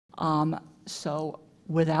So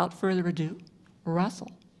without further ado,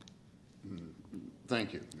 Russell.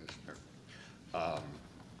 Thank you, Commissioner.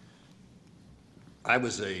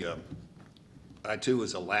 I too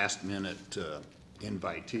was a last-minute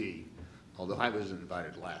invitee, although I was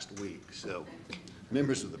invited last week. So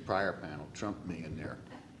members of the prior panel trumped me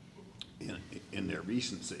in their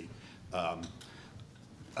recency.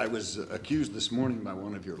 I was accused this morning by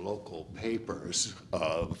one of your local papers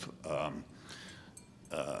of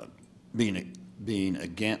being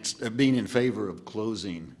in favor of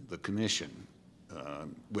closing the commission,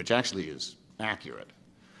 which actually is accurate.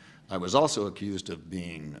 I was also accused of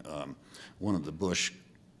being one of the Bush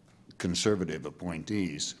conservative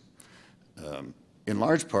appointees. In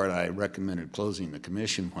large part, I recommended closing the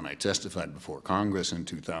commission when I testified before Congress in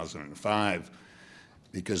 2005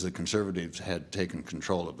 because the conservatives had taken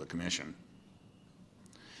control of the commission.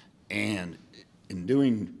 And in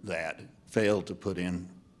doing that, failed to put in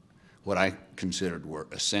what I considered were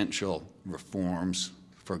essential reforms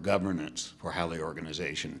for governance for how the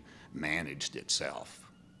organization managed itself.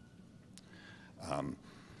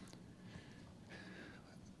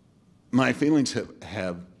 My feelings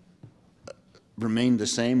have remained the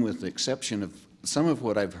same, with the exception of some of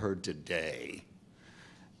what I've heard today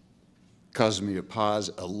caused me to pause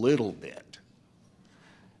a little bit,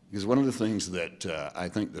 because one of the things that I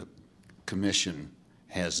think the Commission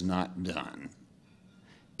has not done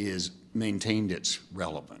is maintained its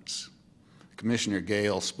relevance. Commissioner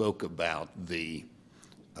Gale spoke about the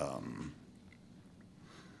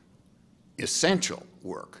essential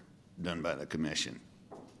work done by the Commission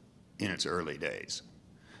in its early days.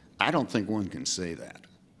 I don't think one can say that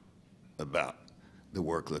about the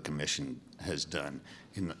work the Commission has done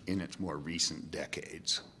in its more recent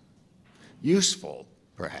decades. Useful,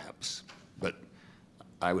 perhaps, but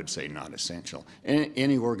I would say not essential.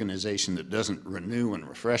 Any organization that doesn't renew and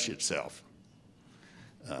refresh itself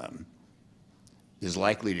is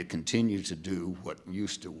likely to continue to do what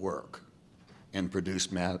used to work and produce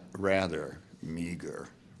rather meager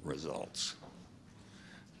results.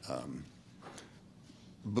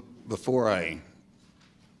 Before I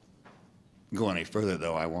go any further,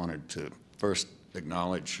 though, I wanted to first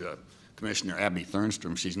acknowledge Commissioner Abby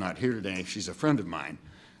Thernstrom. She's not here today. She's a friend of mine,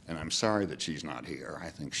 and I'm sorry that she's not here. I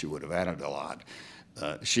think she would have added a lot.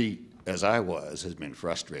 She, as I was, has been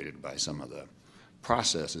frustrated by some of the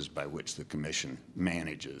processes by which the Commission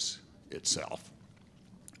manages itself.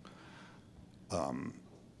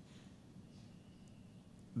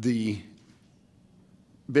 The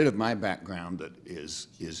bit of my background that is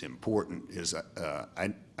important is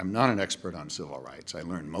I'm not an expert on civil rights. I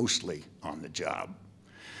learned mostly on the job.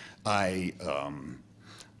 I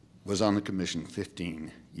was on the Commission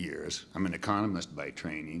 15 years. I'm an economist by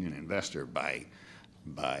training, an investor by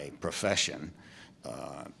profession,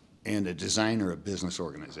 and a designer of business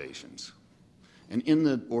organizations. And in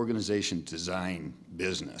the organization design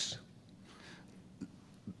business,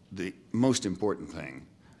 the most important thing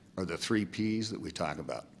are the 3 Ps that we talk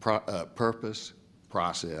about: purpose,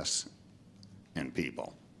 process, and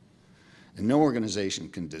people. And no organization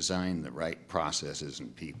can design the right processes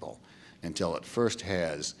and people until it first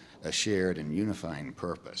has a shared and unifying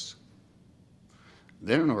purpose.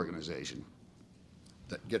 Then an organization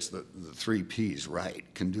that gets the 3 Ps right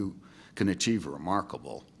can achieve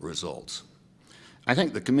remarkable results. I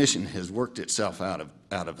think the Commission has worked itself out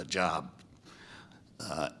of a job,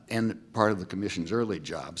 and part of the Commission's early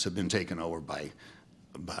jobs have been taken over by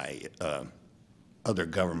other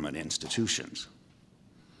government institutions.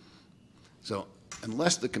 So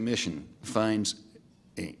unless the Commission finds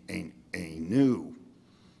a new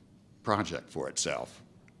project for itself,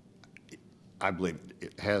 I believe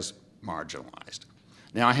it has marginalized.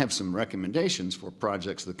 Now, I have some recommendations for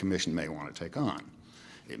projects the Commission may want to take on.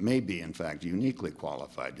 It may be, in fact, uniquely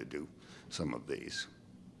qualified to do some of these.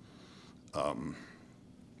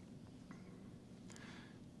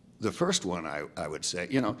 The first one I would say,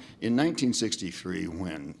 in 1963,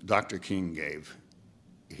 when Dr. King gave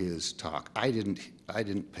his talk, I didn't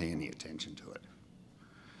pay any attention to it.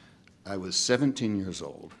 I was 17 years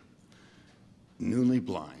old, newly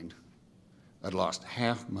blind. I'd lost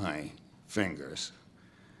half my fingers.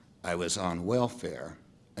 I was on welfare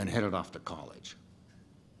and headed off to college.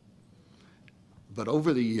 But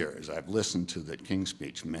over the years, I've listened to the King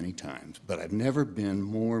speech many times, but I've never been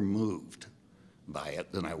more moved by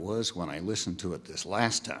it than I was when I listened to it this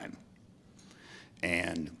last time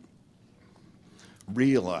and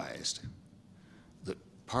realized that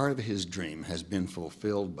part of his dream has been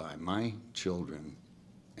fulfilled by my children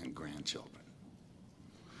and grandchildren.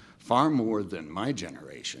 Far more than my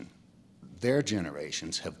generation, their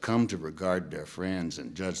generations have come to regard their friends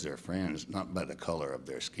and judge their friends not by the color of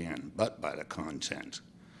their skin, but by the content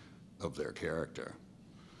of their character.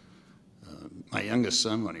 My youngest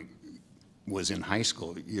son, when he was in high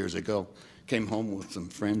school years ago, came home with some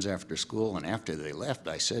friends after school, and after they left,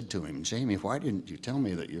 I said to him, "Jamie, why didn't you tell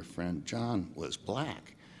me that your friend John was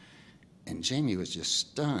black?" And Jamie was just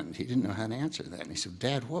stunned. He didn't know how to answer that. And he said,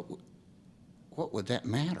 "Dad, what would that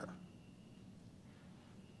matter?"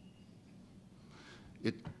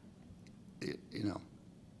 You know,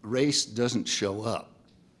 race doesn't show up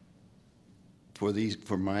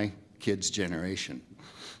for my kids' generation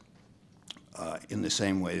in the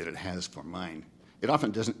same way that it has for mine. It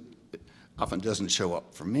often doesn't show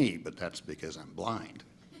up for me, but that's because I'm blind.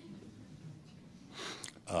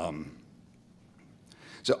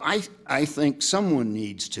 So I think someone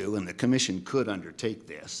needs to, and the commission could undertake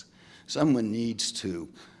this, someone needs to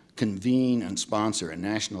convene and sponsor a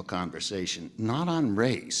national conversation, not on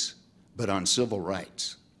race, but on civil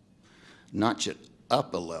rights, notch it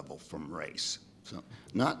up a level from race. So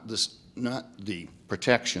not the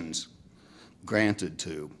protections granted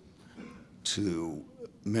to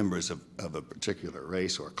members of a particular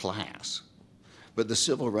race or class, but the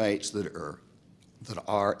civil rights that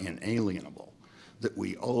are inalienable, that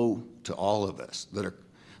we owe to all of us, that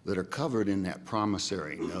are covered in that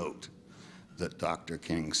promissory note that Dr.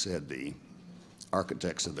 King said the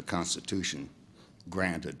architects of the Constitution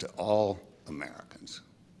granted to all Americans.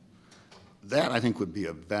 That, I think, would be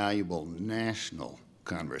a valuable national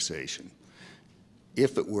conversation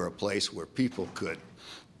if it were a place where people could,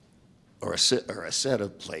 or a set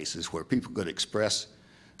of places where people could express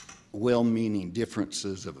well-meaning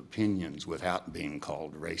differences of opinions without being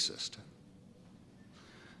called racist.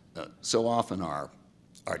 So often our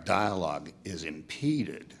dialogue is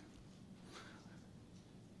impeded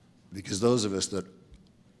because those of us that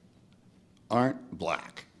aren't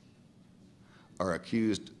black are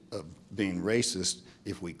accused of being racist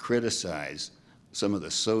if we criticize some of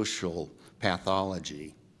the social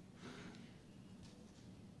pathology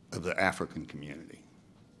of the African community.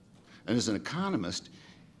 And as an economist,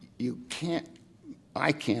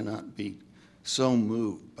 I cannot be so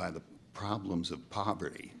moved by the problems of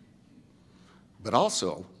poverty. But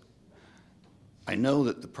also, I know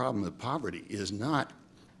that the problem of poverty is not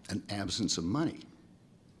an absence of money.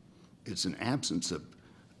 It's an absence of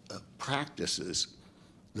practices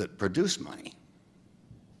that produce money.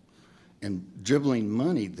 And dribbling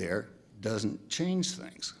money there doesn't change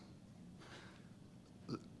things.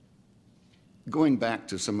 Going back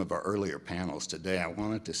to some of our earlier panels today, I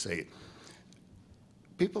wanted to say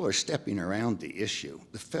people are stepping around the issue.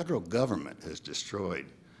 The federal government has destroyed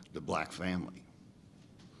the black family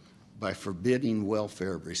by forbidding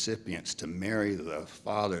welfare recipients to marry the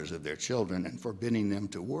fathers of their children and forbidding them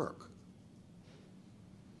to work.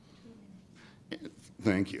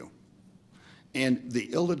 Thank you. And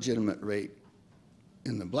the illegitimate rate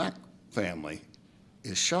in the black family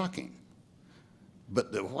is shocking.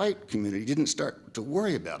 But the white community didn't start to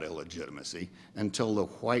worry about illegitimacy until the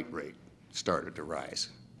white rate started to rise.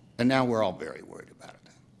 And now we're all very worried about it.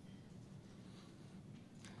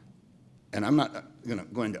 And I'm not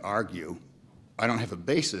going to argue, I don't have a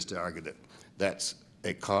basis to argue that that's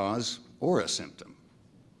a cause or a symptom.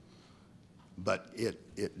 But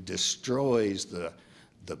it destroys the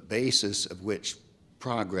basis of which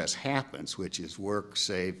progress happens, which is work,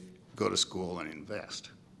 save, go to school, and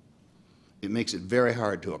invest. It makes it very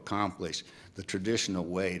hard to accomplish the traditional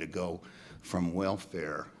way to go from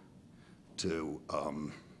welfare to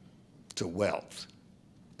wealth,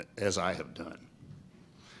 as I have done.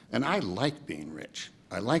 And I like being rich.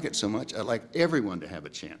 I like it so much, I like everyone to have a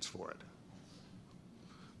chance for it.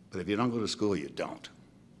 But if you don't go to school, you don't.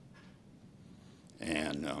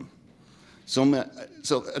 And so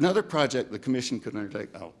another project the commission could undertake,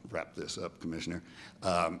 I'll wrap this up, Commissioner,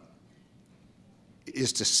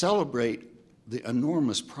 is to celebrate the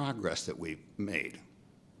enormous progress that we've made,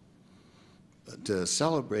 to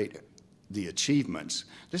celebrate the achievements.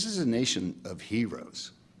 This is a nation of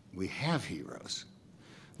heroes. We have heroes.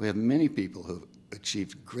 We have many people who've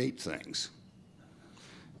achieved great things.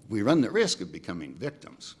 We run the risk of becoming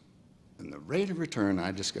victims. And the rate of return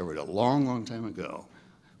I discovered a long, long time ago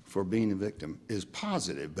for being a victim is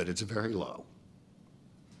positive, but it's very low.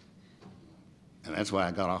 And that's why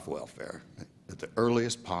I got off welfare at the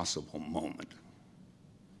earliest possible moment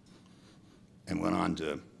and went on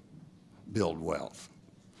to build wealth.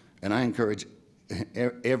 And I encourage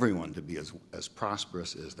everyone to be as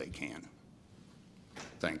prosperous as they can.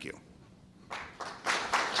 Thank you.